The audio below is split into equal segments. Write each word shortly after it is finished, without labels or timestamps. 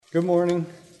Good morning.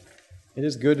 It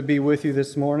is good to be with you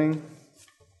this morning.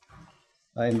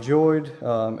 I enjoyed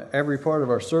every part of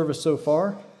our service so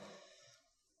far,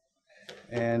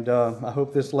 and I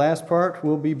hope this last part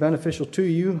will be beneficial to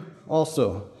you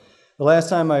also. The last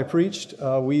time I preached,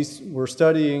 we were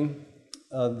studying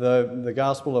the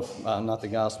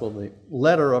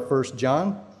letter of 1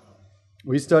 John.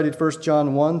 We studied 1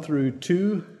 John 1 through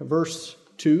 2, verse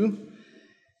 2.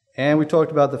 And we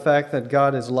talked about the fact that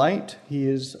God is light. He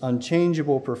is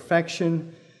unchangeable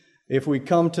perfection. If we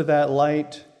come to that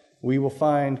light, we will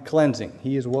find cleansing.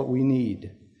 He is what we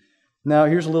need. Now,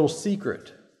 here's a little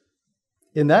secret.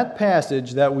 In that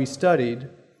passage that we studied,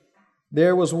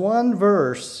 there was one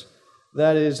verse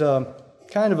that is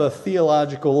kind of a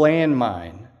theological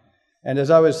landmine. And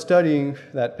as I was studying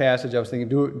that passage, I was thinking,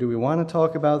 do we want to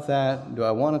talk about that? Do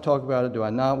I want to talk about it? Do I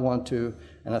not want to?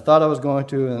 And I thought I was going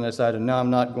to, and then I decided, no,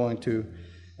 I'm not going to.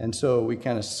 And so we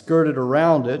kind of skirted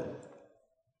around it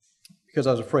because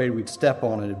I was afraid we'd step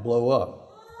on it and blow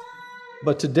up.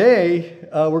 But today,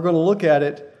 we're going to look at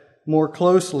it more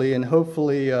closely and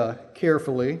hopefully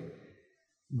carefully,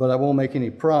 but I won't make any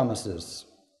promises.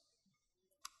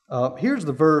 Here's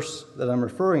the verse that I'm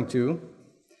referring to.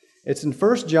 It's in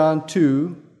 1 John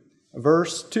 2,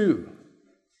 verse 2.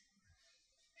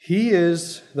 He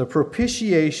is the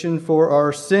propitiation for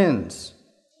our sins.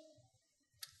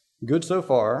 Good so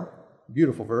far.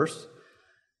 Beautiful verse.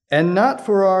 And not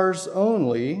for ours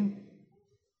only,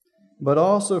 but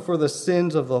also for the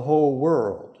sins of the whole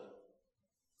world.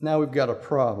 Now we've got a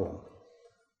problem.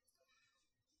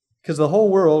 Because the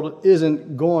whole world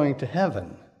isn't going to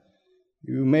heaven.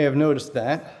 You may have noticed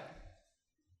that.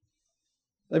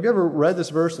 Have you ever read this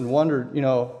verse and wondered,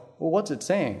 well, what's it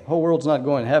saying? The whole world's not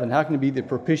going to heaven. How can it be the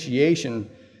propitiation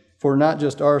for not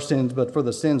just our sins, but for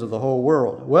the sins of the whole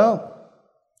world? Well,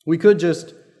 we could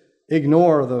just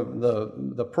ignore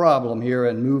the problem here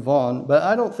and move on, but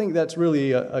I don't think that's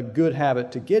really a good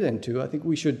habit to get into. I think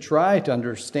we should try to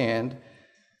understand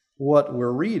what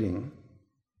we're reading.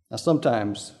 Now,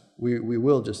 sometimes we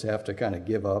will just have to kind of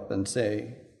give up and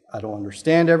say, I don't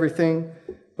understand everything.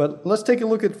 But let's take a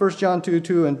look at 1 John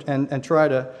 2:2 and try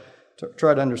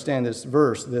to understand this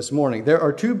verse this morning. There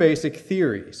are two basic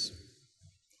theories,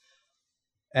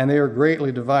 and they are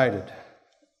greatly divided.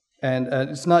 And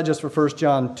it's not just for 1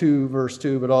 John 2, verse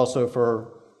 2, but also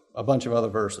for a bunch of other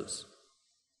verses.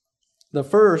 The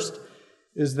first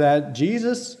is that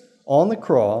Jesus on the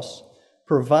cross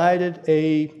provided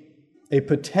a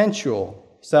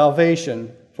potential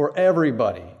salvation for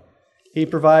everybody. He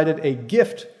provided a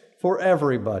gift for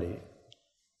everybody.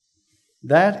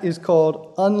 That is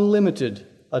called unlimited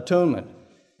atonement.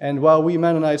 And while we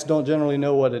Mennonites don't generally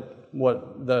know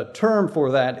what the term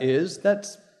for that is,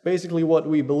 that's basically what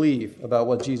we believe about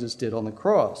what Jesus did on the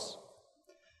cross.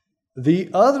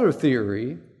 The other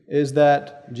theory is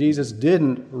that Jesus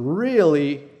didn't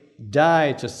really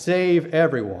die to save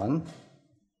everyone,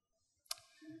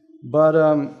 but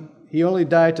he only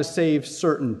died to save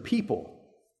certain people.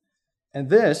 And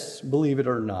this, believe it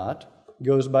or not,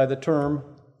 goes by the term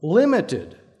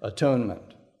limited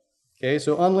atonement. Okay,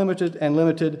 so unlimited and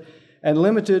limited. And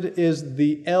limited is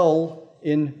the L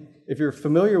in, if you're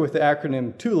familiar with the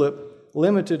acronym TULIP,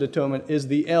 limited atonement is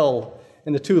the L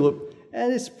in the TULIP.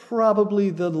 And it's probably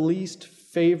the least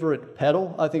favorite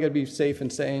pedal, I think I'd be safe in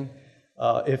saying,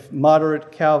 if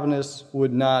moderate Calvinists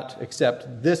would not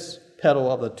accept this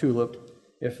pedal of the TULIP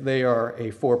if they are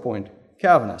a 4-point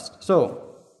Calvinist. So,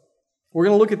 we're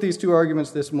going to look at these two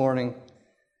arguments this morning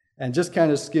and just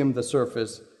kind of skim the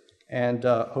surface and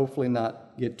hopefully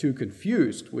not get too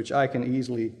confused, which I can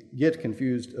easily get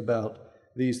confused about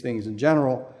these things in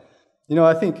general.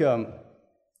 I think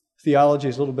theology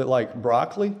is a little bit like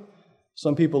broccoli.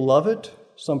 Some people love it,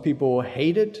 some people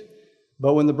hate it,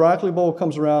 but when the broccoli bowl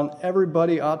comes around,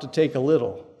 everybody ought to take a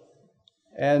little.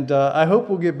 And I hope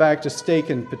we'll get back to steak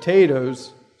and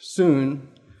potatoes soon.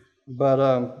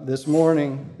 But this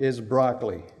morning is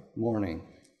broccoli morning.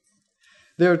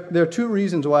 There are two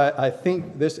reasons why I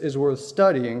think this is worth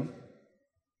studying.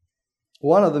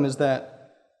 One of them is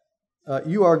that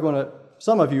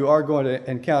some of you are going to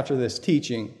encounter this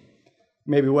teaching,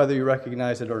 maybe whether you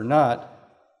recognize it or not.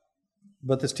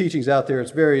 But this teaching's out there.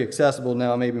 It's very accessible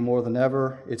now, maybe more than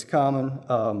ever. It's common.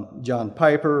 John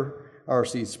Piper,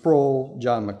 R.C. Sproul,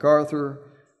 John MacArthur.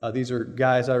 These are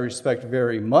guys I respect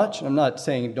very much. I'm not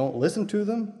saying don't listen to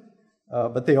them,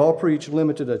 but they all preach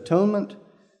limited atonement,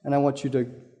 and I want you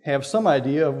to have some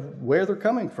idea of where they're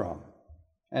coming from.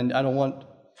 And I don't want,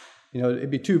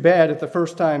 it'd be too bad if the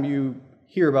first time you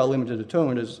hear about limited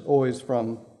atonement is always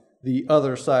from the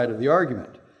other side of the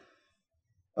argument.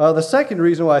 The second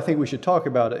reason why I think we should talk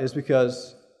about it is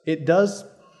because it does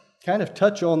kind of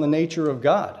touch on the nature of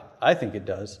God. I think it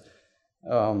does.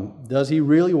 Does he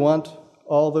really want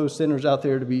all those sinners out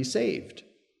there to be saved?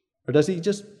 Or does he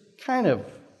just kind of,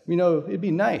 it'd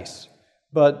be nice,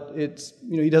 but it's,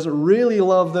 he doesn't really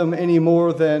love them any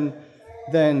more than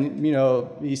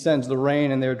he sends the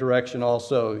rain in their direction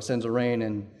also. He sends the rain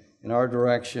in our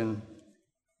direction.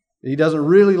 He doesn't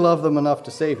really love them enough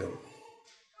to save them.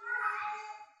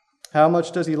 How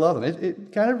much does he love them?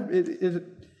 It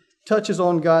touches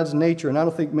on God's nature, and I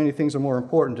don't think many things are more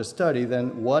important to study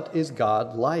than what is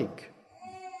God like.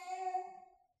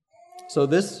 So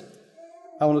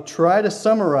I want to try to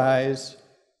summarize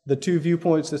the two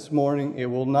viewpoints this morning. It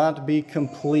will not be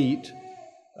complete,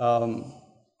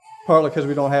 partly because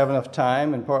we don't have enough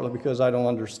time, and partly because I don't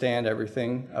understand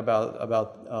everything about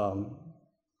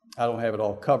I don't have it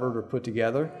all covered or put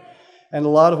together. And a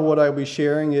lot of what I'll be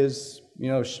sharing is,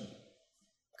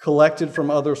 collected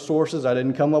from other sources. I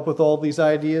didn't come up with all these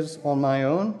ideas on my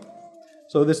own.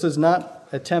 So this is not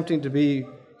attempting to be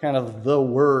kind of the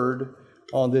word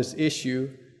on this issue,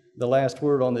 the last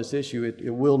word on this issue. It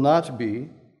will not be,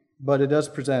 but it does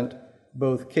present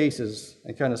both cases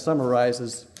and kind of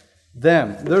summarizes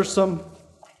them. The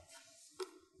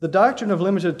doctrine of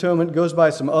limited atonement goes by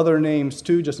some other names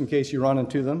too, just in case you run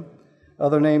into them.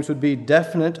 Other names would be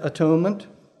definite atonement,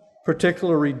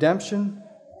 particular redemption,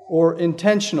 or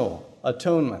intentional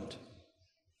atonement.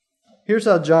 Here's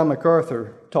how John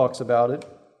MacArthur talks about it.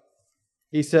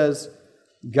 He says,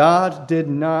 God did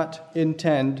not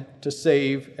intend to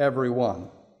save everyone.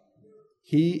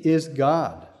 He is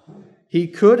God. He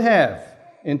could have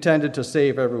intended to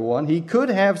save everyone. He could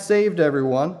have saved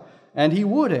everyone, and he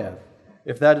would have,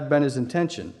 if that had been his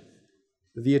intention.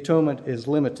 The atonement is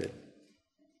limited.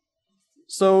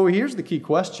 So here's the key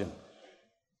question.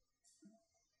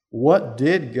 What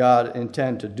did God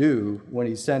intend to do when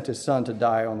he sent his Son to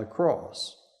die on the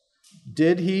cross?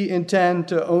 Did he intend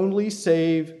to only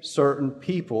save certain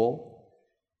people,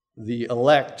 the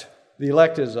elect? The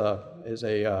elect is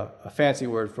a fancy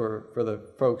word for the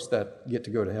folks that get to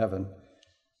go to heaven.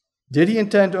 Did he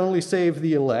intend to only save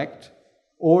the elect,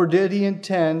 or did he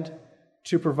intend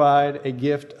to provide a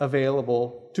gift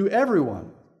available to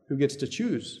everyone who gets to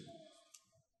choose?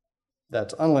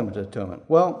 That's unlimited atonement.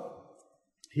 Well,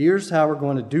 here's how we're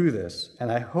going to do this, and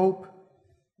I hope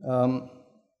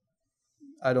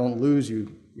I don't lose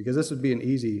you, because this would be an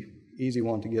easy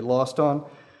one to get lost on.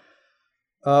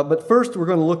 But first, we're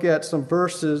going to look at some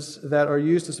verses that are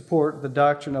used to support the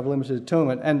doctrine of limited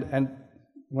atonement. And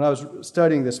when I was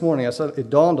studying this morning, it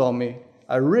dawned on me,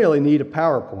 I really need a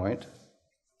PowerPoint,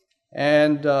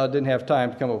 and didn't have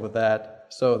time to come up with that,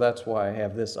 so that's why I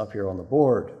have this up here on the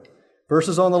board.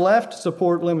 Verses on the left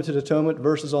support limited atonement.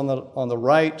 Verses on the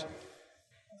right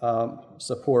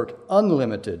support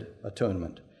unlimited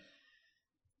atonement.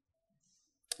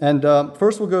 And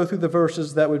first we'll go through the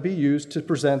verses that would be used to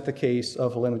present the case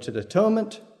of limited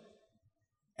atonement.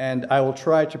 And I will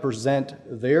try to present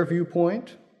their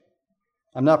viewpoint.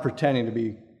 I'm not pretending to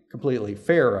be completely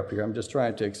fair up here. I'm just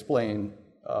trying to explain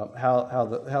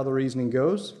how the reasoning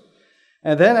goes.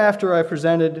 And then after I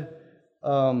presented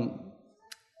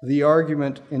the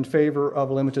argument in favor of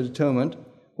limited atonement,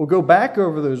 we'll go back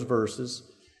over those verses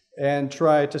and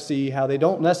try to see how they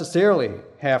don't necessarily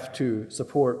have to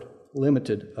support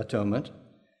limited atonement.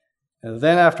 And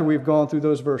then after we've gone through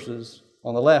those verses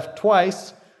on the left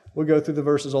twice, we'll go through the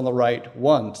verses on the right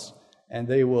once, and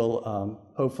they will,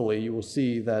 hopefully, you will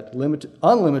see that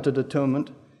unlimited atonement,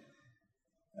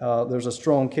 there's a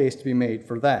strong case to be made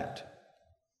for that.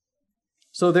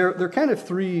 So there are kind of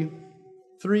three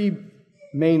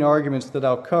main arguments that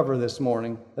I'll cover this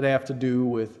morning that have to do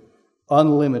with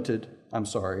limited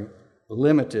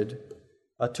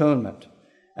atonement.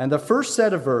 And the first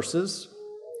set of verses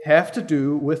have to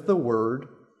do with the word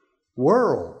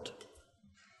world.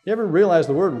 You ever realize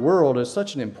the word world is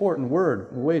such an important word,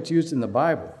 the way it's used in the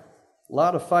Bible? A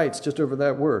lot of fights just over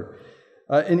that word.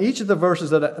 In each of the verses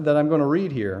that I'm going to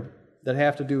read here that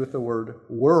have to do with the word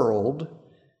world,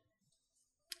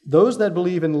 those that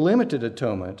believe in limited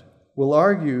atonement will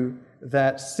argue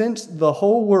that since the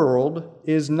whole world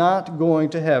is not going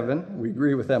to heaven, we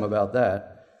agree with them about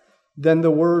that, then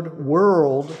the word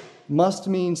world must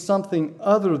mean something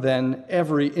other than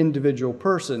every individual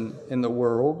person in the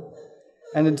world,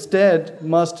 and instead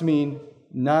must mean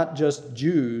not just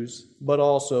Jews, but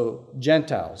also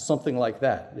Gentiles, something like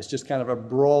that. It's just kind of a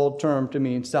broad term to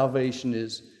mean salvation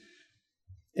is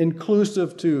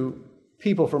inclusive to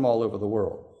people from all over the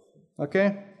world.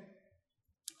 Okay?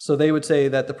 So they would say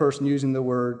that the person using the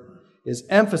word is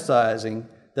emphasizing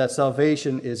that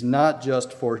salvation is not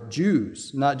just for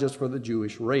Jews, not just for the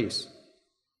Jewish race.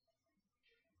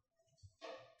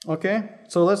 Okay,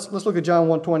 so let's look at John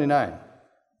 1:29.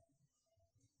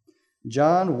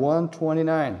 John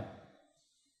 1:29.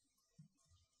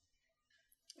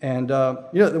 And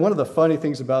one of the funny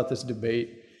things about this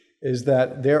debate is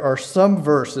that there are some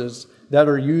verses that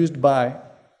are used by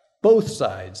both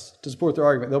sides to support their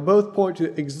argument. They'll both point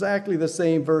to exactly the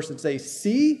same verse and say,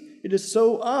 "See, it is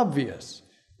so obvious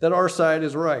that our side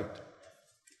is right."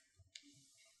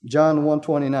 John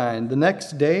 1:29. The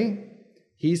next day,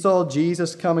 he saw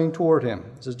Jesus coming toward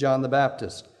him. This is John the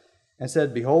Baptist. And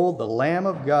said, "Behold, the Lamb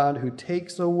of God who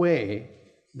takes away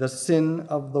the sin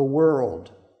of the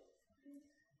world."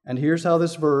 And here's how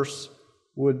this verse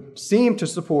would seem to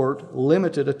support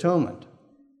limited atonement.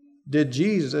 Did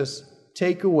Jesus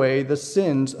take away the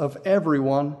sins of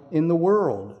everyone in the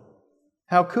world?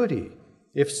 How could he?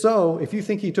 If so, if you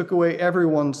think he took away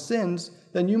everyone's sins,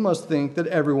 then you must think that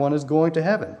everyone is going to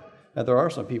heaven. Now, there are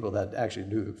some people that actually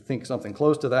do think something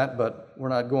close to that, but we're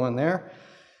not going there.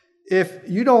 If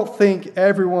you don't think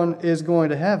everyone is going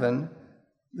to heaven,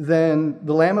 then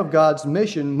the Lamb of God's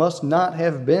mission must not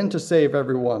have been to save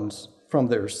everyone from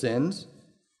their sins,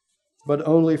 but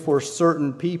only for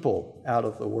certain people out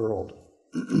of the world.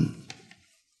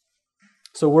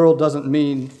 So world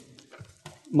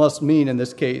must mean in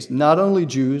this case not only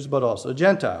Jews but also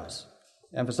Gentiles,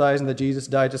 emphasizing that Jesus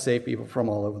died to save people from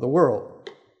all over the world.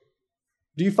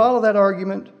 Do you follow that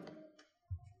argument?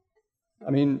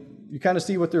 I mean, you kind of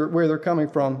see where they're coming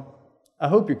from. I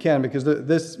hope you can, because they're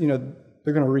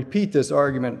going to repeat this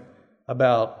argument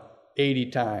about 80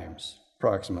 times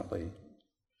approximately.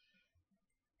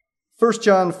 1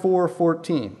 John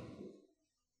 4:14.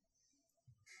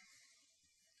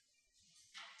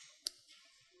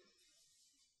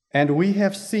 And we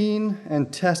have seen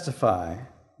and testify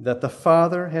that the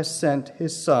Father has sent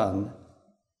his Son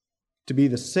to be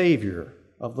the Savior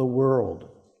of the world.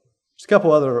 There's a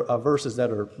couple other verses that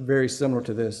are very similar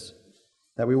to this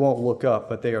that we won't look up,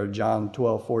 but they are John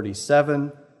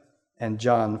 12:47 and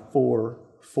John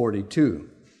 4:42.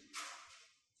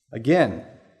 Again,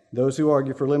 those who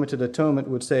argue for limited atonement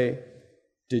would say,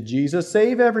 did Jesus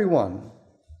save everyone?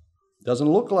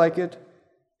 Doesn't look like it.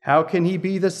 How can he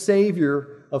be the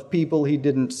Savior of people he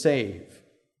didn't save?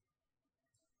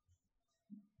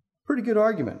 Pretty good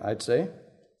argument, I'd say.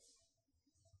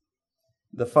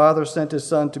 The Father sent his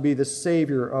Son to be the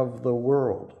Savior of the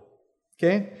world.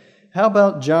 Okay? How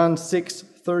about John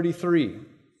 6:33?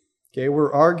 Okay,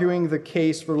 we're arguing the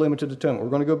case for limited atonement. We're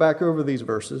going to go back over these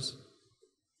verses.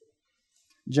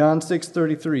 John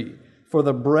 6:33. For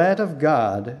the bread of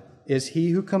God is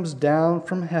he who comes down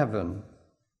from heaven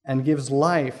and gives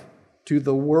life to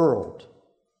the world.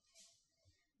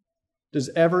 Does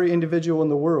every individual in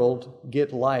the world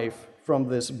get life from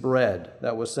this bread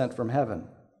that was sent from heaven?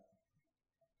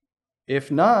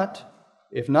 If not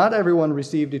everyone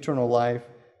received eternal life,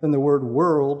 then the word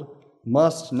world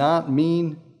must not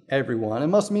mean everyone. It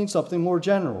must mean something more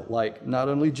general, like not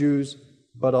only Jews,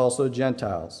 but also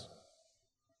Gentiles.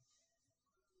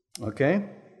 Okay?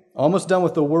 Almost done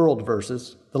with the world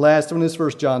verses. The last one is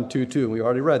 1 John 2:2. We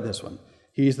already read this one.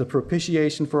 He is the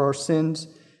propitiation for our sins,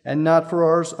 and not for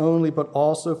ours only, but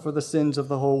also for the sins of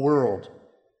the whole world.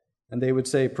 And they would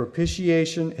say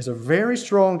propitiation is a very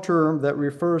strong term that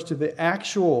refers to the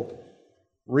actual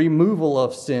removal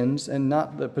of sins and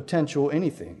not the potential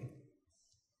anything.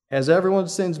 Has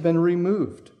everyone's sins been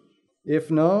removed?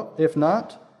 If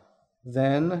not,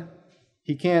 then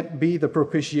he can't be the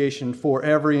propitiation for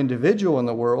every individual in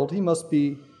the world. He must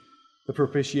be the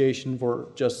propitiation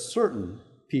for just certain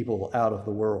people out of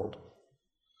the world.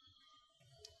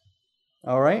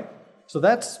 All right? So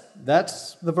that's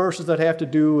the verses that have to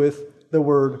do with the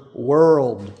word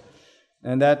world.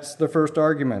 And that's the first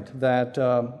argument, that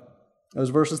those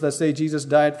verses that say Jesus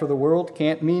died for the world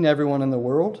can't mean everyone in the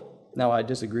world. Now, I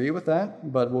disagree with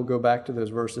that, but we'll go back to those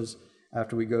verses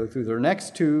after we go through their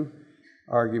next two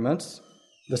arguments.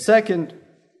 The second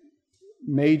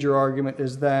major argument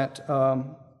is that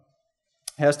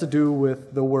has to do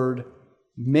with the word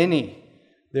many.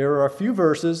 There are a few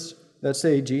verses that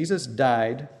say Jesus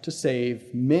died to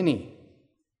save many.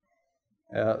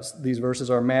 These verses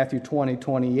are Matthew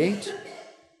 20:28,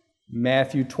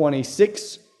 Matthew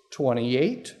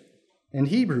 26:28, and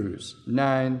Hebrews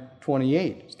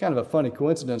 9:28. It's kind of a funny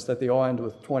coincidence that they all end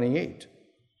with 28.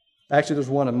 Actually, there's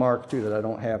one in Mark too that I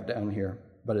don't have down here,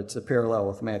 but it's a parallel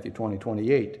with Matthew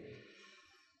 20:28.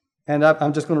 And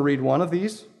I'm just going to read one of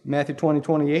these. Matthew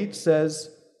 20:28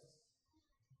 says,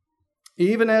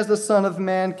 even as the Son of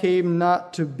Man came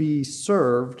not to be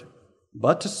served,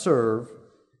 but to serve,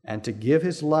 and to give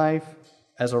his life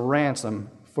as a ransom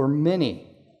for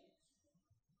many.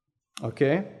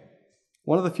 Okay?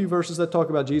 One of the few verses that talk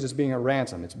about Jesus being a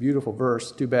ransom. It's a beautiful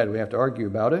verse. Too bad we have to argue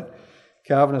about it.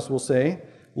 Calvinists will say,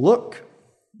 look,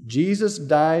 Jesus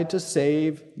died to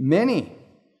save many,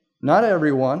 not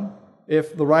everyone.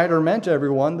 If the writer meant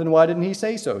everyone, then why didn't he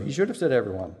say so? He should have said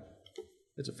everyone.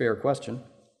 It's a fair question.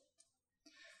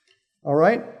 All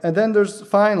right, and then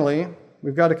finally,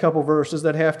 we've got a couple verses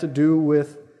that have to do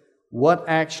with what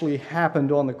actually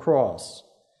happened on the cross.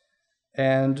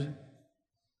 And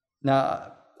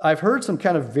now, I've heard some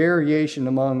kind of variation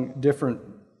among different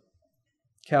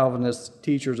Calvinist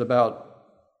teachers about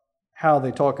how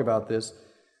they talk about this.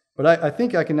 But I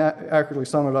think I can accurately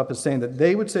sum it up as saying that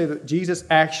they would say that Jesus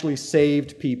actually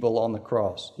saved people on the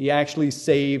cross. He actually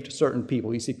saved certain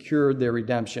people. He secured their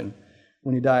redemption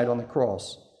when he died on the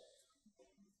cross.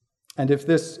 And if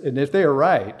they are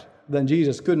right, then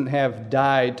Jesus couldn't have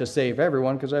died to save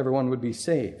everyone because everyone would be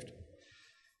saved.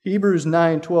 Hebrews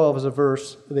 9:12 is a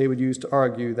verse they would use to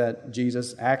argue that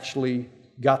Jesus actually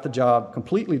got the job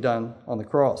completely done on the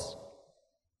cross.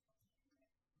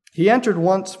 He entered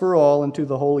once for all into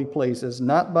the holy places,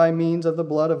 not by means of the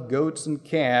blood of goats and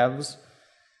calves,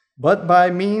 but by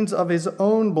means of his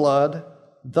own blood,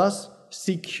 thus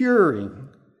securing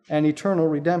an eternal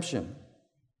redemption.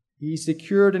 He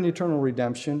secured an eternal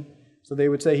redemption, so they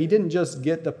would say he didn't just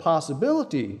get the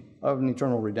possibility of an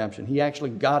eternal redemption, he actually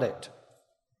got it.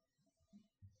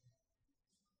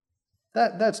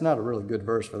 That's not a really good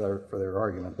verse for their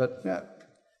argument, but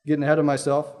getting ahead of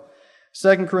myself.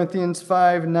 2 Corinthians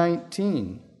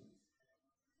 5:19.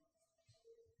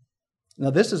 Now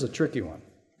this is a tricky one,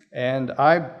 and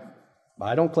I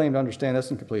don't claim to understand this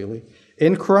completely.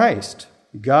 In Christ,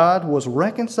 God was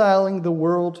reconciling the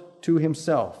world to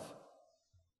himself.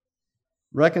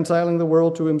 Reconciling the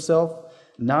world to himself,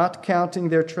 not counting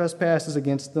their trespasses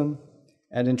against them,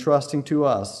 and entrusting to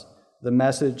us the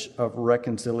message of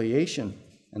reconciliation.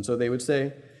 And so they would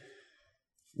say,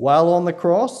 while on the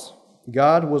cross,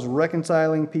 God was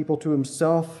reconciling people to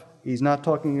himself. He's not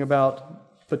talking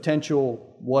about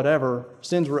potential whatever.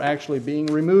 Sins were actually being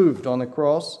removed on the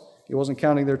cross. He wasn't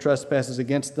counting their trespasses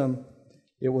against them.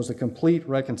 It was a complete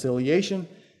reconciliation.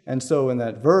 And so in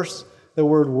that verse, the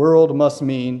word world must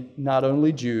mean not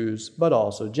only Jews, but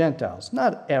also Gentiles.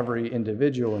 Not every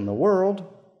individual in the world.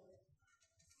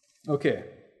 Okay.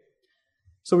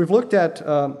 So we've looked at,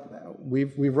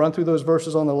 we've run through those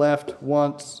verses on the left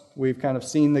once. We've kind of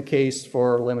seen the case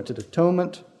for limited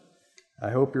atonement.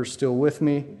 I hope you're still with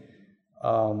me.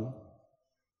 I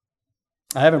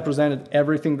haven't presented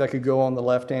everything that could go on the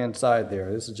left-hand side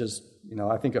there. This is just,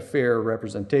 I think a fair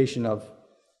representation of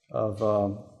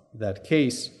that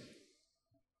case.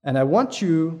 And I want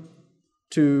you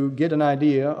to get an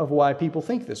idea of why people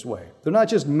think this way. They're not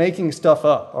just making stuff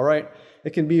up, all right?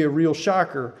 It can be a real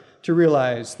shocker to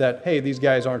realize that, hey, these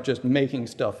guys aren't just making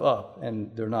stuff up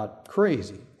and they're not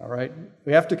crazy, all right?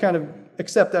 We have to kind of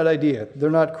accept that idea.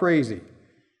 They're not crazy.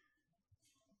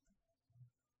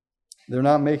 They're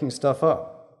not making stuff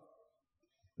up.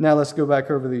 Now let's go back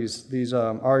over these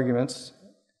arguments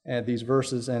and these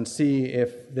verses and see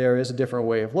if there is a different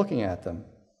way of looking at them.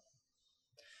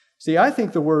 See, I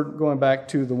think the word, going back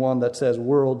to the one that says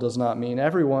world does not mean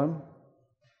everyone,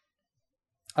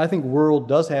 I think world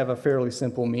does have a fairly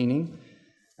simple meaning,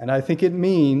 and I think it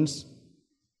means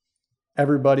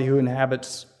everybody who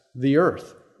inhabits the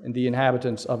earth and the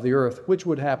inhabitants of the earth, which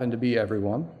would happen to be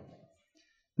everyone.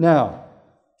 Now,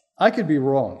 I could be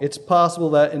wrong. It's possible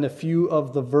that in a few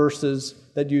of the verses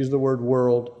that use the word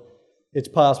world, it's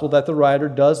possible that the writer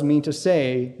does mean to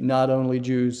say not only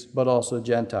Jews, but also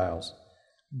Gentiles.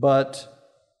 But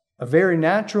a very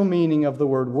natural meaning of the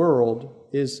word world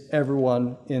is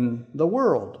everyone in the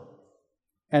world.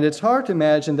 And it's hard to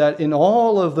imagine that in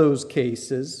all of those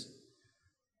cases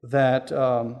that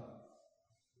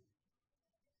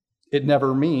it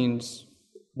never means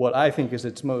what I think is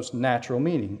its most natural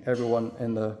meaning, everyone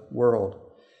in the world.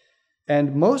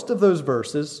 And most of those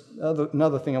verses,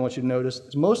 another thing I want you to notice,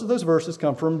 is most of those verses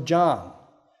come from John,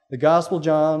 the Gospel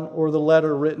John, or the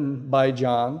letter written by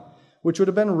John, which would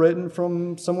have been written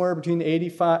from somewhere between AD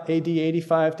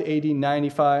 85 to AD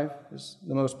 95, is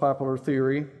the most popular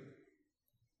theory.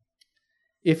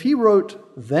 If he wrote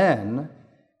then,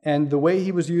 and the way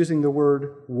he was using the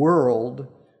word world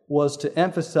was to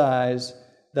emphasize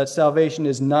that salvation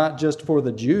is not just for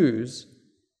the Jews,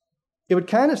 it would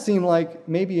kind of seem like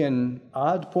maybe an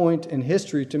odd point in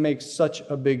history to make such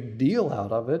a big deal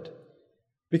out of it,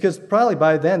 because probably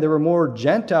by then there were more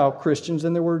Gentile Christians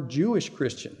than there were Jewish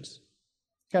Christians.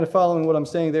 Kind of following what I'm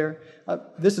saying there?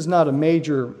 This is not a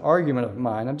major argument of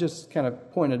mine. I'm just kind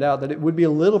of pointing out that it would be a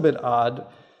little bit odd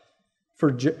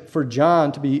for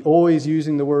John to be always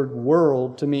using the word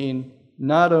world to mean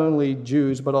not only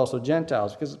Jews, but also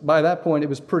Gentiles, because by that point it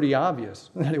was pretty obvious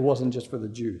that it wasn't just for the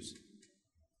Jews.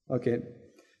 Okay,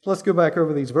 let's go back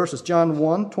over these verses. John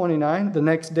 1:29, the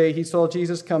next day he saw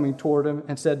Jesus coming toward him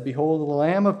and said, "Behold, the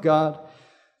Lamb of God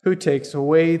who takes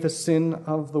away the sin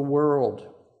of the world."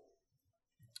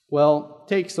 Well,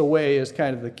 takes away is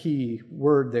kind of the key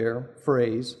word there,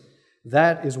 phrase.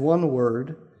 That is one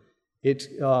word.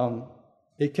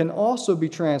 It can also be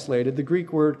translated, the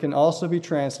Greek word can also be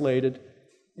translated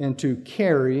into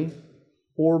carry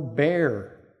or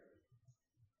bear.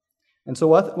 And so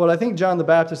what I think John the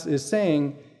Baptist is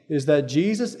saying is that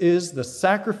Jesus is the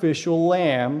sacrificial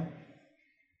lamb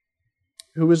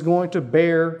who is going to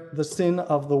bear the sin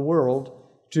of the world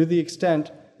to the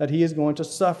extent that he is going to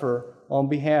suffer on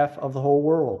behalf of the whole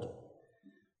world.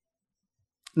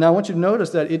 Now, I want you to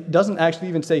notice that it doesn't actually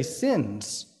even say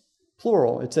sins,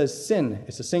 plural. It says sin.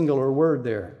 It's a singular word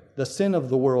there, the sin of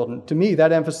the world. And to me,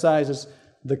 that emphasizes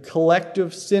the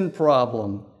collective sin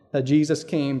problem that Jesus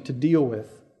came to deal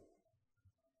with.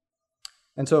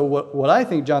 And so what I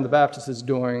think John the Baptist is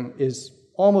doing is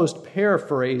almost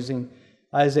paraphrasing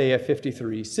Isaiah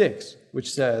 53:6,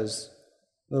 which says,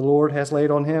 "The Lord has laid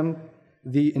on him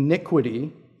the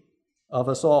iniquity of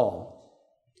us all."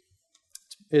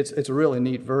 It's a really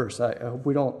neat verse. I hope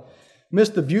we don't miss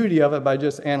the beauty of it by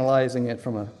just analyzing it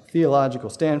from a theological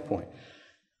standpoint.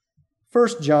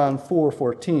 1 John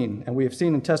 4:14, "And we have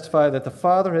seen and testified that the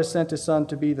Father has sent his Son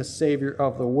to be the Savior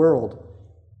of the world."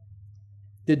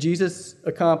 Did Jesus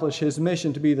accomplish his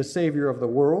mission to be the Savior of the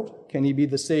world? Can he be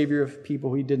the Savior of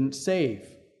people he didn't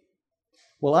save?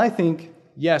 Well, I think,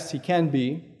 yes, he can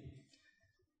be.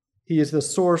 He is the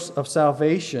source of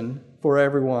salvation for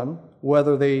everyone,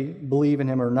 whether they believe in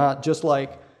him or not, just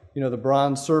like, the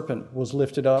bronze serpent was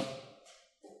lifted up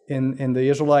in the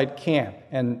Israelite camp.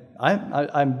 And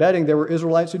I'm betting there were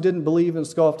Israelites who didn't believe and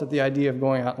scoffed at the idea of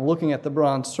going out and looking at the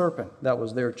bronze serpent. That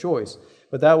was their choice.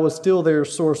 But that was still their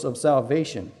source of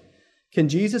salvation. Can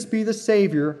Jesus be the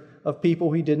Savior of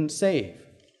people he didn't save?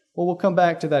 Well, we'll come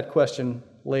back to that question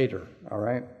later, all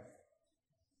right?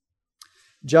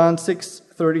 John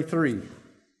 6:33.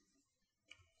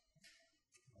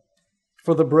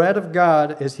 "For the bread of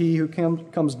God is he who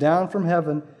comes down from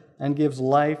heaven and gives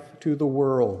life to the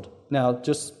world." Now,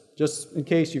 just in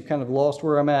case you've kind of lost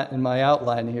where I'm at in my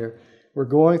outline here, we're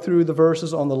going through the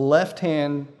verses on the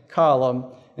left-hand column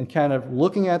and kind of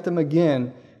looking at them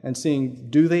again and seeing,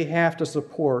 do they have to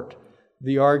support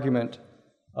the argument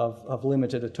of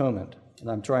limited atonement? And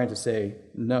I'm trying to say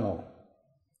no.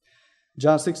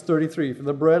 John 6:33, "For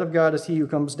the bread of God is he who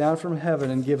comes down from heaven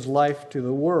and gives life to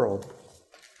the world."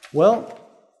 Well,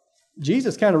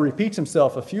 Jesus kind of repeats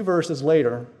himself a few verses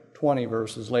later, 20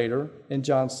 verses later, in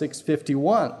John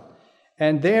 6:51.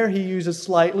 And there he uses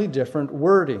slightly different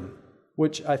wording,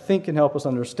 which I think can help us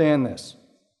understand this.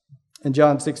 In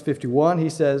John 6:51, he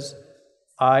says,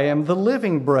 "I am the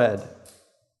living bread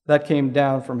that came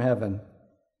down from heaven.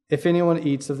 If anyone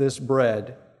eats of this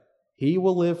bread, he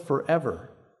will live forever.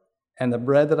 And the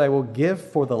bread that I will give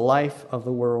for the life of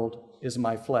the world is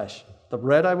my flesh." The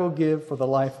bread I will give for the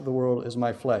life of the world is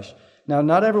my flesh. Now,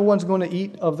 not everyone's going to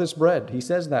eat of this bread. He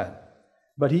says that.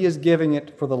 But he is giving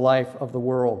it for the life of the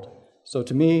world. So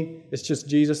to me, it's just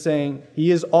Jesus saying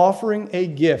he is offering a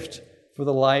gift for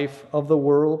the life of the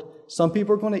world. Some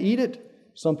people are going to eat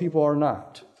it. Some people are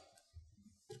not.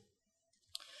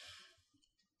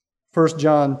 1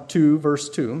 John 2, verse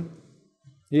 2.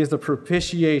 "He is the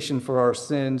propitiation for our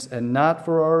sins, and not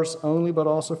for ours only, but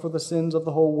also for the sins of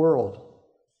the whole world."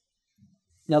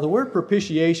 Now, the word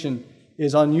propitiation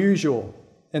is unusual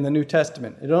in the New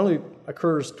Testament. It only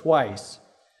occurs twice.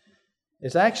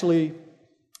 It actually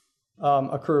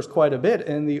occurs quite a bit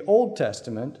in the Old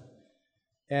Testament,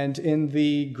 and in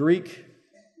the Greek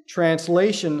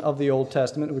translation of the Old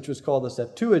Testament, which was called the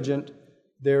Septuagint,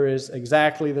 there is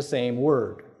exactly the same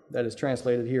word that is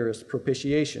translated here as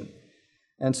propitiation.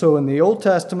 And so in the Old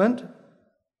Testament,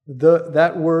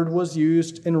 that word was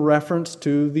used in reference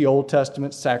to the Old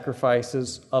Testament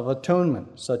sacrifices of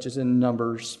atonement, such as in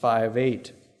Numbers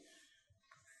 5:8.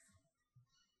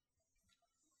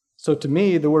 So to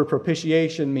me, the word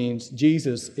propitiation means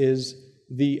Jesus is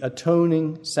the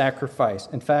atoning sacrifice.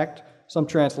 In fact, some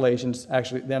translations,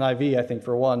 actually the NIV, I think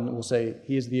for one, will say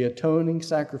he is the atoning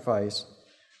sacrifice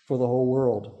for the whole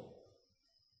world.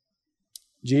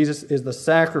 Jesus is the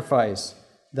sacrifice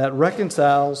that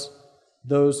reconciles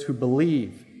those who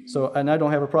believe. So, and I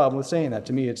don't have a problem with saying that.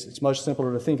 To me, it's much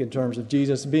simpler to think in terms of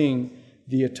Jesus being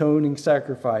the atoning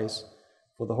sacrifice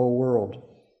for the whole world.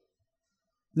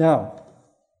 Now,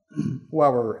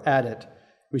 while we're at it,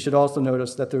 we should also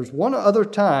notice that there's one other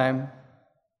time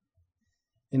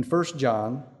in 1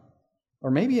 John,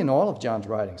 or maybe in all of John's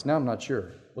writings. Now I'm not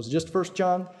sure. Was it just 1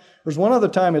 John? There's one other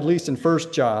time, at least in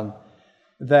 1 John,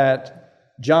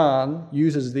 that John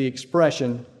uses the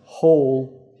expression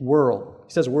whole world.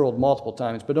 He says world multiple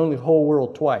times, but only whole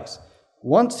world twice.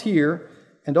 Once here,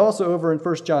 and also over in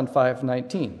 1 John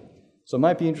 5:19. So it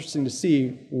might be interesting to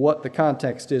see what the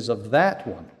context is of that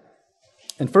one.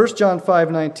 In 1 John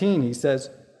 5:19, he says,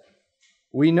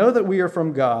 "We know that we are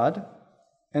from God,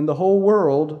 and the whole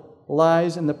world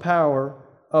lies in the power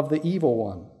of the evil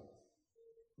one."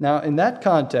 Now, in that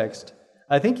context,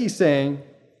 I think he's saying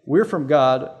we're from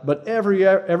God, but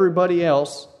everybody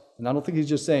else, and I don't think he's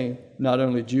just saying not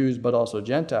only Jews but also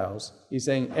Gentiles. He's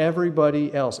saying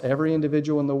everybody else, every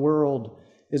individual in the world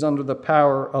is under the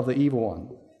power of the evil one.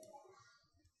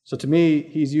 So to me,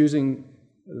 he's using,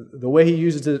 the way he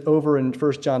uses it over in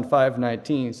 1 John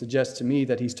 5:19 suggests to me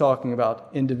that he's talking about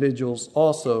individuals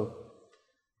also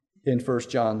in 1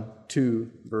 John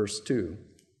 2, verse 2.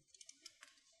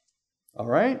 All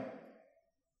right?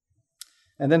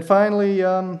 And then finally,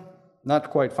 not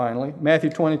quite finally, Matthew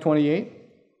 20:28.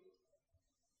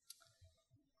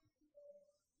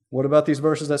 What about these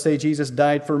verses that say Jesus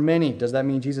died for many? Does that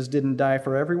mean Jesus didn't die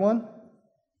for everyone?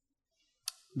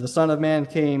 The Son of Man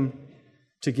came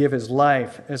to give his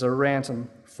life as a ransom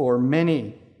for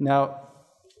many. Now,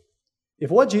 if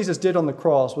what Jesus did on the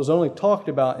cross was only talked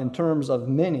about in terms of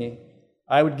many,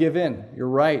 I would give in. You're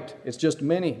right. It's just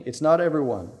many. It's not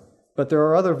everyone. But there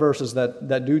are other verses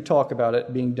that do talk about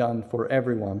it being done for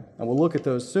everyone, and we'll look at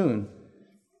those soon.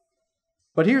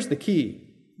 But here's the key.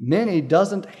 Many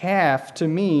doesn't have to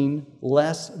mean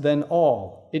less than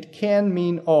all. It can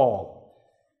mean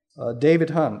all. David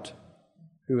Hunt,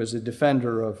 who is a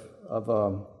defender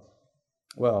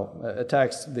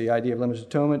attacks the idea of limited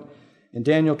atonement. In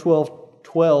Daniel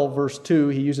 12, verse 2,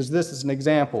 he uses this as an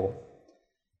example.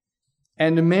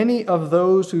 "And many of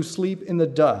those who sleep in the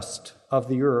dust of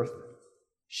the earth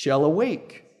shall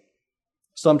awake,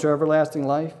 some to everlasting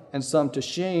life, and some to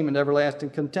shame and everlasting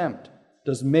contempt."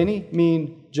 Does many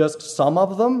mean just some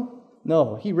of them?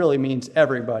 No, he really means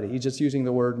everybody. He's just using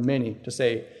the word many to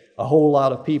say a whole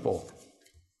lot of people.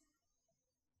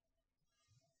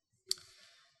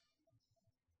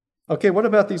 Okay, what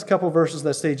about these couple verses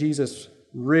that say Jesus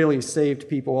really saved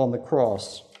people on the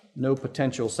cross? No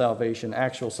potential salvation,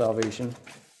 actual salvation.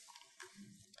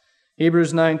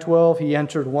 Hebrews 9:12, "He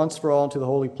entered once for all into the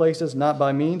holy places, not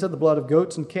by means of the blood of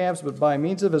goats and calves, but by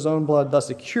means of his own blood, thus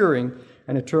securing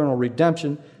an eternal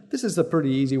redemption." This is a pretty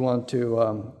easy one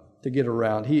to get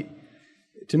around.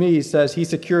 To me, he says he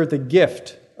secured the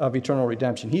gift of eternal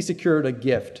redemption. He secured a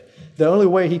gift. The only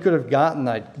way he could have gotten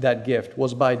that gift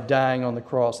was by dying on the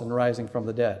cross and rising from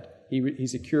the dead. He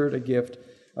secured a gift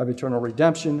of eternal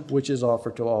redemption, which is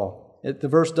offered to all. The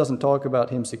verse doesn't talk about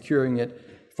him securing it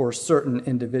for certain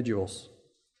individuals.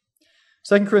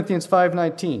 2 Corinthians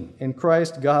 5:19, "In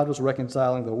Christ God was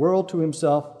reconciling the world to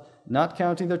himself, not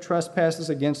counting their trespasses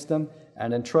against them,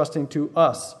 and entrusting to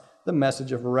us the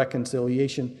message of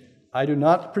reconciliation." I do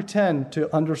not pretend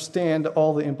to understand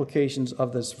all the implications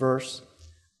of this verse,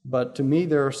 but to me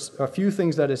there are a few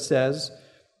things that it says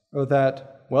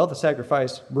that, well, the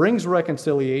sacrifice brings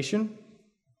reconciliation,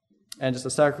 and it's a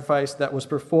sacrifice that was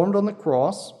performed on the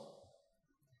cross,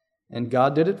 and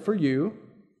God did it for you.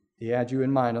 He had you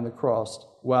in mind on the cross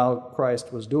while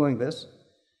Christ was doing this.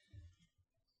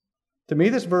 To me,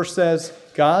 this verse says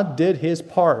God did his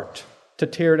part to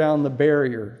tear down the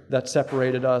barrier that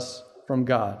separated us from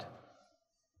God.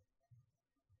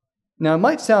 Now, it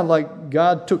might sound like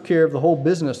God took care of the whole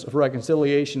business of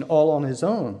reconciliation all on his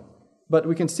own, but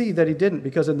we can see that he didn't,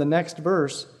 because in the next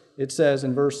verse, it says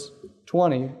in verse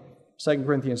 20, 2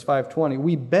 Corinthians 5:20,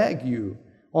 "We beg you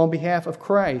on behalf of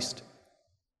Christ,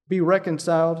 be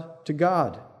reconciled to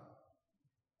God."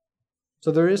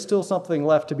 So there is still something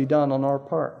left to be done on our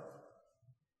part.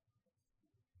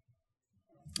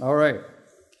 All right.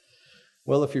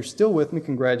 Well, if you're still with me,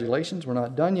 congratulations. We're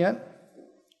not done yet.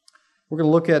 We're going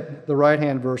to look at the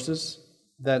right-hand verses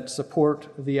that support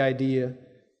the idea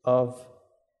of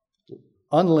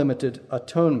unlimited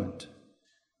atonement.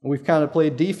 We've kind of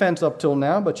played defense up till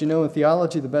now, but in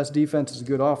theology, the best defense is a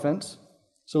good offense.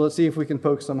 So let's see if we can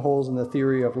poke some holes in the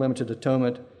theory of limited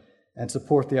atonement and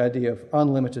support the idea of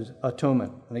unlimited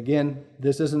atonement. And again,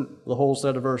 this isn't the whole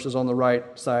set of verses on the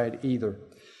right side either.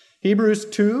 Hebrews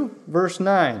 2, verse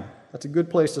 9. That's a good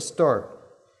place to start.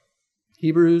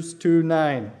 Hebrews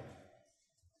 2:9.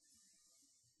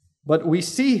 "But we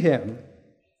see him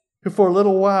who for a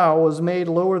little while was made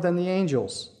lower than the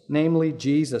angels, namely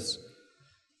Jesus,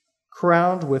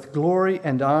 crowned with glory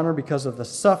and honor because of the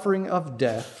suffering of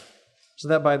death, so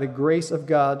that by the grace of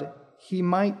God he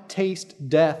might taste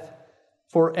death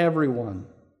for everyone.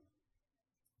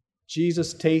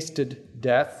 Jesus tasted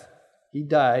death. He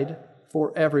died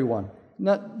for everyone.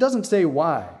 Now, it doesn't say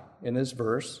why in this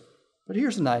verse, but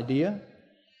here's an idea.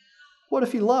 What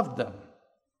if he loved them?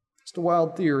 It's a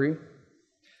wild theory.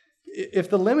 If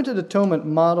the limited atonement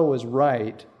model is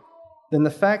right, then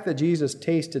the fact that Jesus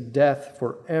tasted death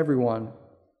for everyone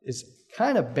is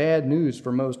kind of bad news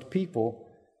for most people,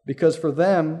 because for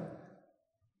them,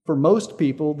 for most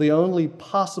people, the only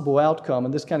possible outcome,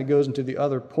 and this kind of goes into the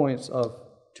other points of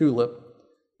TULIP,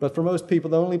 but for most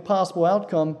people, the only possible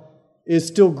outcome is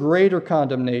still greater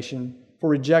condemnation for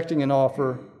rejecting an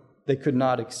offer they could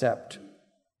not accept.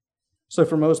 So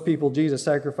for most people, Jesus'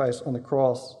 sacrifice on the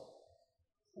cross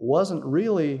wasn't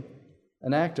really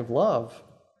an act of love.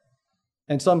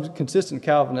 And some consistent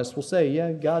Calvinists will say,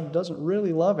 yeah, God doesn't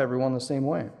really love everyone the same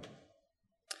way.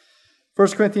 1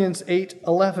 Corinthians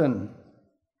 8:11.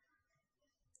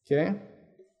 Okay?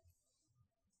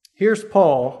 Here's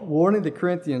Paul warning the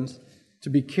Corinthians to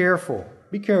be careful.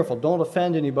 Be careful. Don't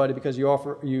offend anybody because you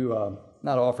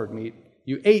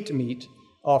ate meat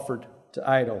offered to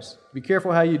idols. Be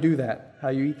careful how you do that, how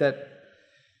you eat that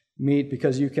meat,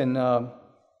 because you can,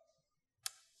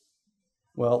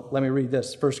 let me read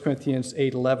this. 1 Corinthians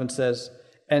 8:11 says,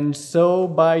 "And so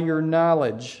by your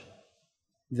knowledge,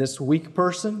 this weak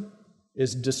person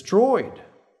is destroyed."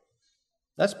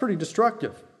 That's pretty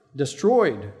destructive.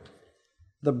 Destroyed.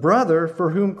 The brother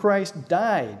for whom Christ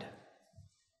died.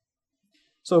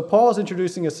 So Paul is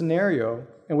introducing a scenario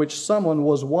in which someone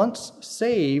was once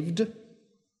saved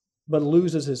but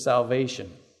loses his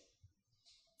salvation.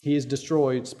 He is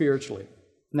destroyed spiritually.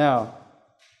 Now,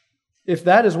 if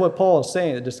that is what Paul is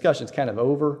saying, the discussion is kind of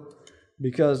over,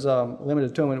 because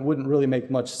limited atonement wouldn't really make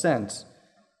much sense,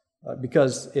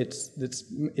 because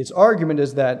its argument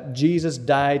is that Jesus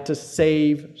died to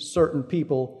save certain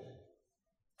people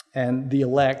and the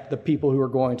elect, the people who are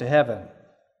going to heaven.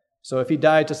 So if he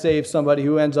died to save somebody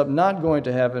who ends up not going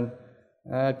to heaven,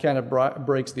 that kind of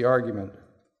breaks the argument.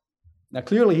 Now,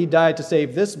 clearly he died to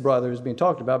save this brother who's being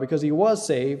talked about, because he was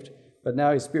saved, but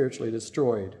now he's spiritually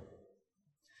destroyed.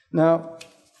 Now,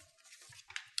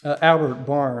 Albert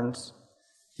Barnes,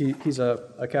 he's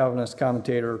a Calvinist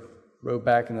commentator, wrote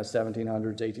back in the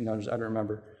 1700s, 1800s, I don't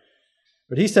remember.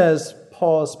 But he says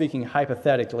Paul is speaking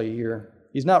hypothetically here.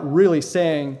 He's not really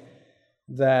saying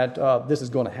that this is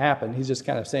going to happen. He's just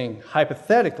kind of saying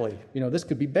hypothetically, this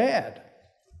could be bad.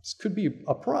 This could be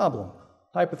a problem,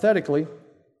 hypothetically.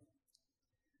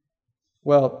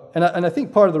 Well, and I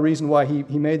think part of the reason why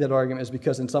he made that argument is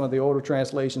because in some of the older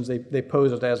translations, they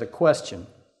pose it as a question.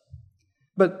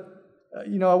 But,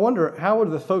 I wonder, how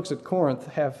would the folks at Corinth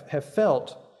have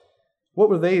felt? What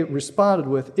would they responded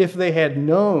with if they had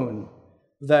known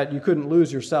that you couldn't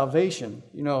lose your salvation?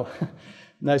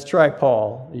 Nice try,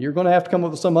 Paul. You're going to have to come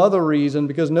up with some other reason,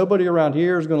 because nobody around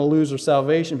here is going to lose their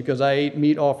salvation because I ate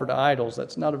meat offered to idols.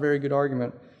 That's not a very good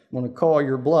argument. I'm going to call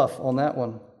your bluff on that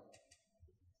one.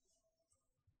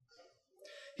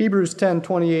 Hebrews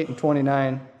 10:28 and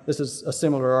 29. This is a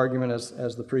similar argument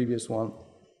as the previous one.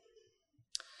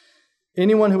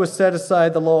 Anyone who has set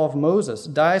aside the law of Moses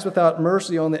dies without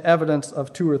mercy on the evidence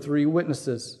of 2 or 3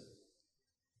 witnesses.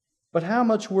 But how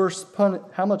much worse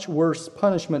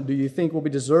punishment do you think will be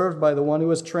deserved by the one who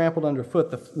has trampled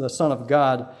underfoot the Son of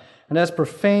God and has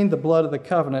profaned the blood of the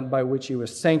covenant by which he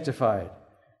was sanctified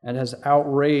and has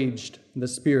outraged the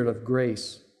Spirit of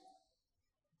grace?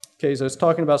 Okay, so it's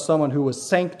talking about someone who was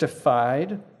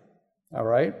sanctified. All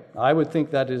right, I would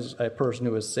think that is a person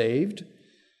who is saved.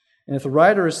 And if the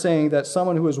writer is saying that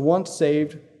someone who was once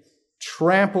saved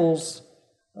tramples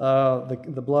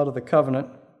the blood of the covenant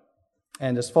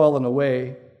and has fallen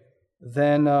away,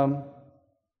 then,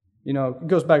 it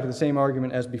goes back to the same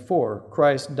argument as before.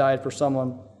 Christ died for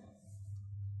someone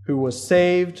who was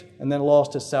saved and then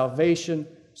lost his salvation.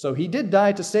 So he did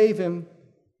die to save him,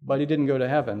 but he didn't go to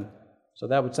heaven. So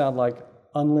that would sound like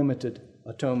unlimited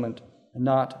atonement,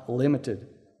 not limited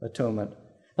atonement.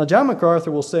 Now, John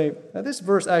MacArthur will say that this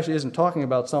verse actually isn't talking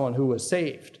about someone who was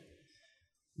saved.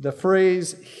 The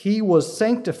phrase, he was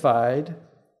sanctified,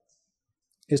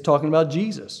 is talking about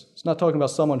Jesus. It's not talking about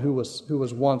someone who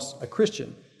was once a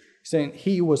Christian. He's saying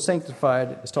he was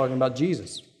sanctified is talking about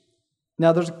Jesus.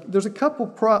 Now, there's a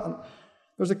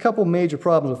couple major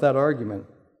problems with that argument.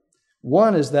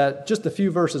 One is that just a few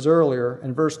verses earlier,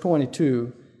 in verse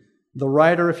 22, the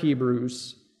writer of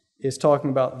Hebrews is talking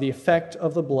about the effect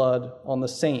of the blood on the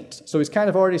saints. So he's kind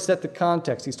of already set the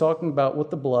context. He's talking about what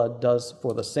the blood does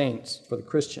for the saints, for the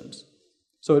Christians.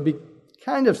 So it'd be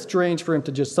kind of strange for him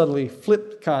to just suddenly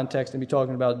flip context and be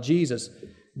talking about Jesus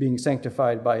being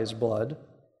sanctified by his blood.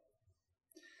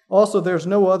 Also, there's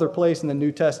no other place in the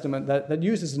New Testament that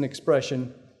uses an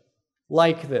expression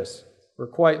like this, or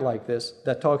quite like this,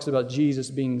 that talks about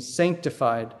Jesus being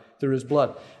sanctified through his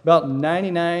blood. About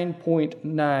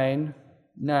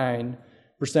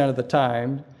 99.99% of the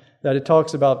time that it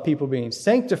talks about people being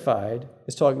sanctified,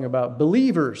 it's talking about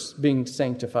believers being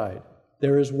sanctified.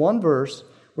 There is one verse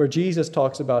where Jesus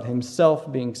talks about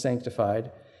himself being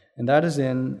sanctified, and that is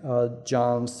in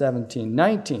John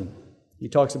 17:19. He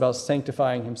talks about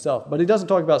sanctifying himself, but he doesn't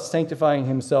talk about sanctifying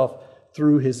himself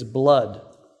through his blood.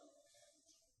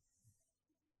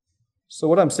 So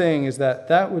what I'm saying is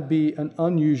that would be an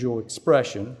unusual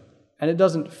expression, and it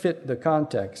doesn't fit the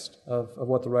context of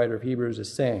what the writer of Hebrews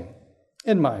is saying,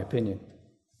 in my opinion.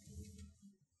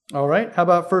 All right, how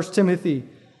about 1 Timothy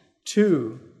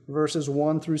 2, verses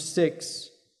 1 through 6?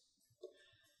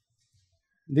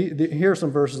 Here are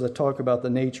some verses that talk about the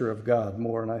nature of God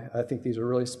more, and I think these are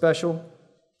really special.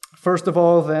 First of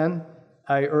all, then,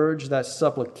 I urge that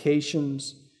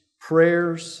supplications,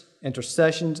 prayers,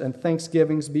 intercessions, and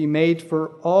thanksgivings be made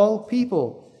for all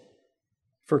people,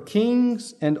 for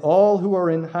kings and all who are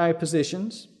in high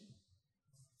positions,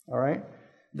 all right,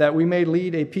 that we may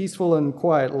lead a peaceful and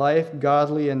quiet life,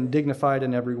 godly and dignified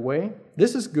in every way.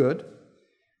 This is good,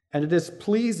 and it is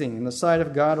pleasing in the sight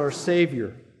of God our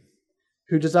Savior,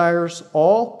 who desires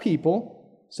all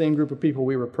people, same group of people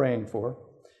we were praying for,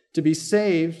 to be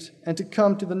saved and to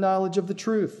come to the knowledge of the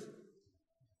truth.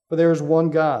 For there is one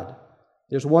God,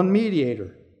 there's one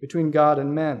mediator between God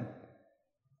and men,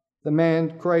 the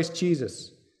man Christ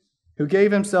Jesus, who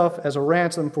gave himself as a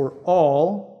ransom for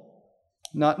all,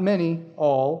 not many,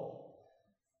 all,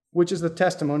 which is the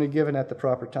testimony given at the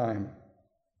proper time.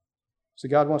 So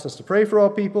God wants us to pray for all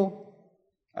people.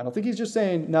 I don't think he's just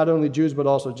saying not only Jews but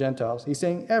also Gentiles. He's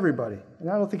saying everybody. And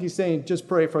I don't think he's saying just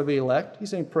pray for the elect. He's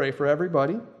saying pray for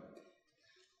everybody.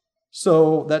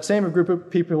 So that same group of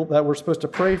people that we're supposed to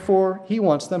pray for, he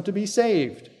wants them to be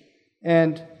saved.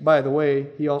 And by the way,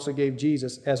 he also gave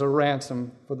Jesus as a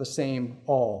ransom for the same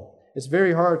all. It's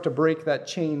very hard to break that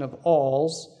chain of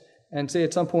alls and say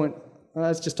at some point,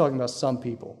 it's just talking about some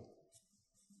people.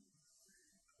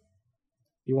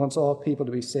 He wants all people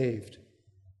to be saved.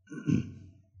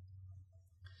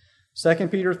 2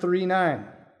 Peter 3:9.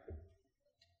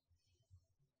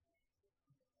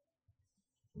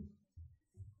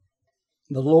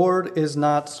 The Lord is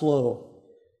not slow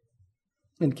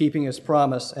in keeping his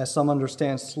promise, as some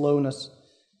understand slowness.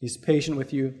 He's patient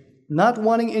with you, not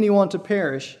wanting anyone to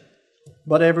perish,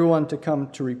 but everyone to come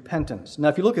to repentance. Now,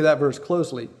 if you look at that verse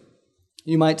closely,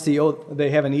 you might see,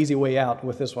 they have an easy way out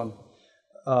with this one.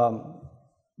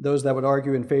 Those that would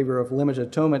argue in favor of limited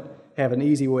atonement have an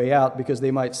easy way out because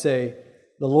they might say,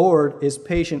 the Lord is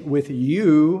patient with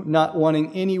you, not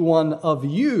wanting any one of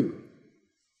you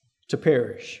to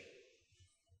perish.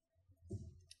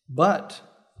 But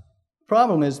the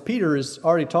problem is Peter is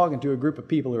already talking to a group of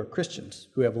people who are Christians,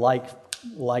 who have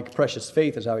like precious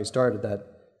faith, is how he started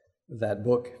that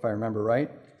book, if I remember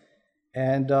right.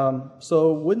 And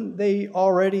so wouldn't they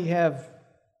already have,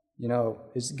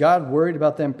 is God worried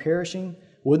about them perishing?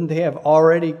 Wouldn't they have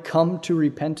already come to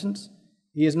repentance?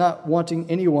 He is not wanting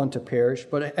anyone to perish,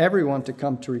 but everyone to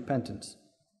come to repentance.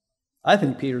 I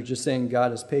think Peter's just saying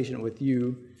God is patient with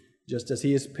you, just as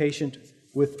he is patient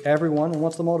with everyone and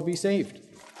wants them all to be saved.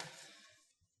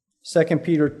 2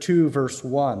 Peter 2, verse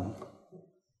 1.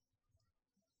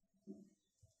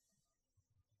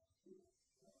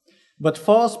 But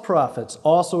false prophets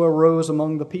also arose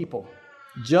among the people,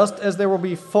 just as there will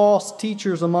be false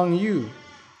teachers among you,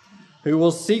 who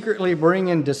will secretly bring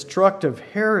in destructive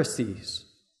heresies.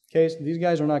 Okay, so these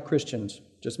guys are not Christians.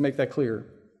 Just make that clear.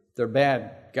 They're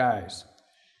bad guys.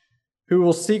 Who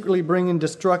will secretly bring in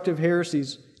destructive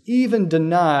heresies, even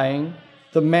denying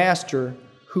the master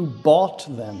who bought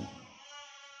them.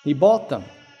 He bought them,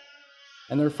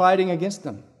 and they're fighting against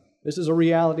them. This is a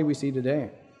reality we see today.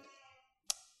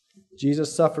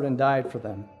 Jesus suffered and died for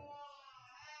them.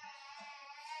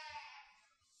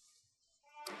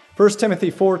 1 Timothy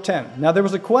 4:10. Now, there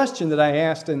was a question that I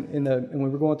asked when we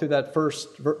were going through that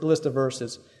first list of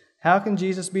verses. How can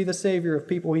Jesus be the Savior of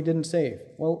people he didn't save?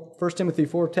 Well, 1 Timothy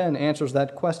 4:10 answers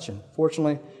that question.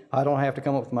 Fortunately, I don't have to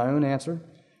come up with my own answer.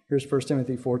 Here's 1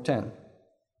 Timothy 4:10.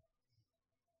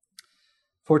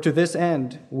 For to this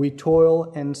end we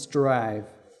toil and strive,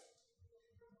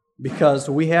 because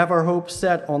we have our hope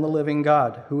set on the living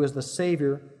God, who is the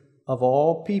Savior of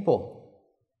all people,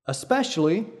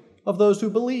 especially of those who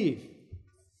believe.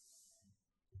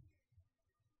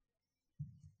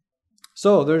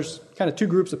 So there's kind of two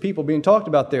groups of people being talked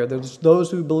about there. There's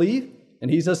those who believe,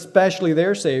 and he's especially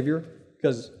their Savior,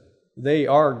 because They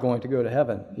are going to go to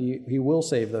heaven. He will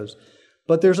save those.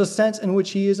 But there's a sense in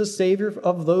which he is a Savior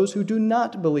of those who do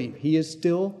not believe. He is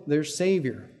still their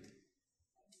Savior.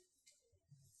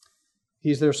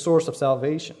 He's their source of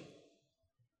salvation.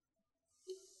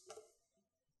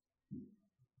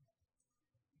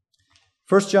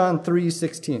 First John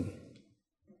 3:16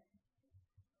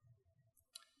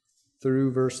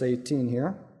 through verse 18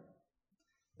 here.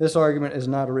 This argument is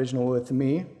not original with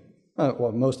me.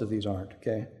 Well, most of these aren't,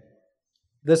 okay?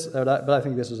 But I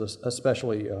think this is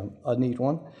especially a neat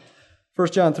one. 1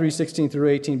 John 3:16 through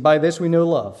 18. By this we know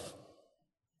love,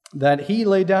 that he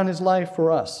laid down his life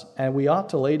for us, and we ought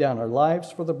to lay down our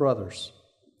lives for the brothers.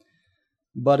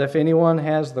 But if anyone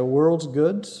has the world's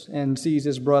goods and sees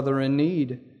his brother in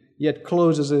need, yet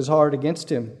closes his heart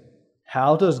against him,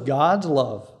 how does God's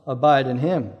love abide in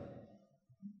him?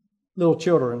 Little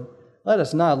children, let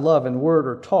us not love in word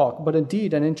or talk, but in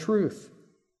deed and in truth.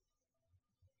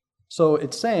 So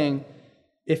it's saying,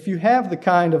 if you have the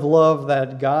kind of love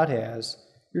that God has,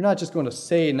 you're not just going to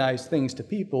say nice things to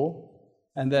people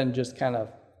and then just kind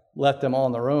of let them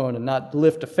on their own and not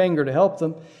lift a finger to help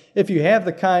them. If you have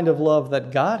the kind of love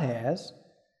that God has,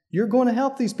 you're going to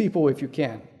help these people if you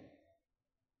can.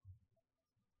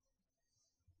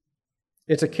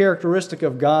 It's a characteristic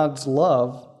of God's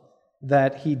love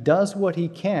that he does what he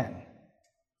can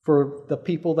for the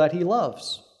people that he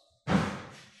loves.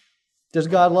 Does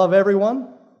God love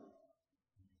everyone?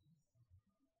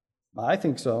 I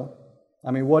think so.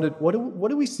 I mean, what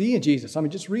do we see in Jesus? I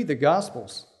mean, just read the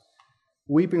Gospels.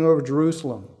 Weeping over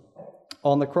Jerusalem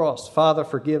on the cross. Father,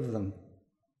 forgive them.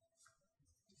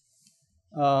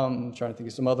 I'm trying to think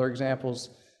of some other examples.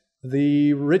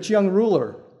 The rich young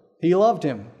ruler, he loved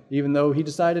him, even though he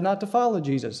decided not to follow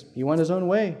Jesus. He went his own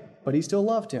way, but he still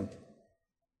loved him.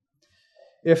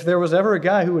 If there was ever a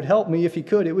guy who would help me if he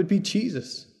could, it would be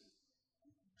Jesus.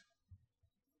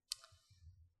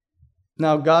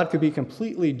 Now, God could be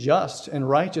completely just and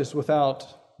righteous without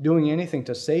doing anything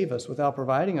to save us, without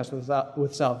providing us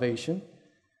with salvation.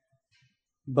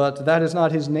 But that is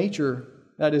not his nature.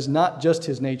 That is not just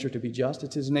his nature to be just.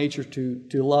 It's his nature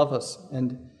to love us.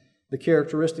 And the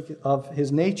characteristic of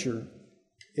his nature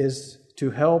is to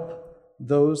help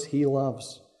those he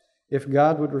loves. If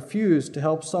God would refuse to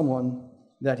help someone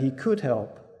that he could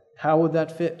help, how would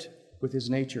that fit with his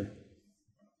nature?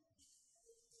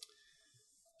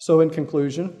 So in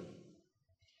conclusion,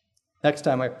 next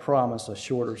time I promise a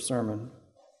shorter sermon.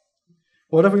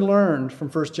 What have we learned from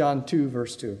 1 John 2,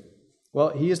 verse 2? Well,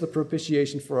 he is the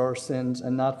propitiation for our sins,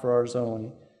 and not for ours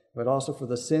only, but also for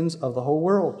the sins of the whole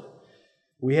world.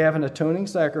 We have an atoning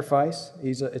sacrifice.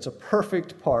 It's a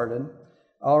perfect pardon,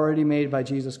 already made by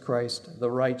Jesus Christ,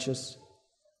 the righteous.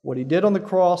 What he did on the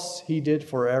cross, he did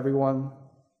for everyone.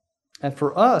 And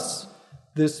for us,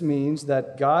 this means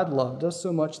that God loved us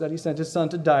so much that he sent his Son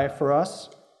to die for us.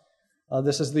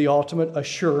 This is the ultimate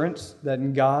assurance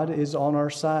that God is on our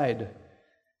side,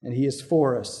 and he is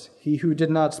for us. He who did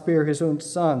not spare his own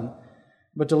Son,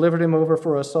 but delivered him over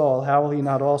for us all, how will he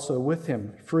not also with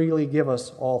him freely give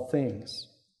us all things?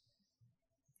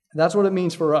 That's what it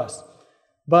means for us,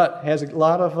 but has a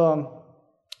lot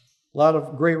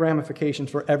of great ramifications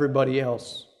for everybody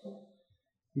else.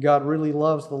 God really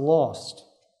loves the lost.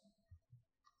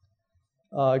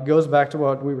 It goes back to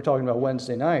what we were talking about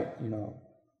Wednesday night.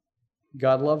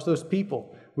 God loves those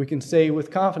people. We can say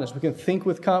with confidence, we can think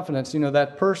with confidence,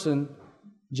 that person,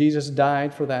 Jesus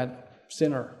died for that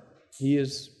sinner. He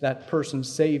is that person's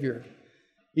Savior.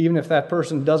 Even if that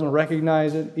person doesn't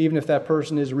recognize it, even if that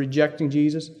person is rejecting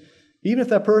Jesus, even if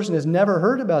that person has never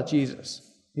heard about Jesus,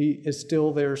 he is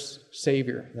still their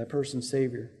Savior, that person's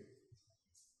Savior.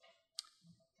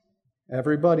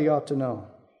 Everybody ought to know.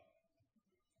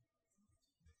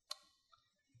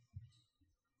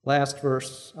 Last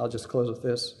verse, I'll just close with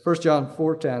this. 1 John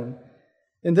 4:10.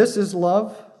 And this is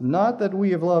love, not that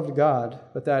we have loved God,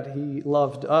 but that he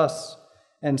loved us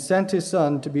and sent his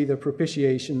Son to be the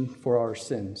propitiation for our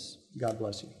sins. God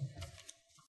bless you.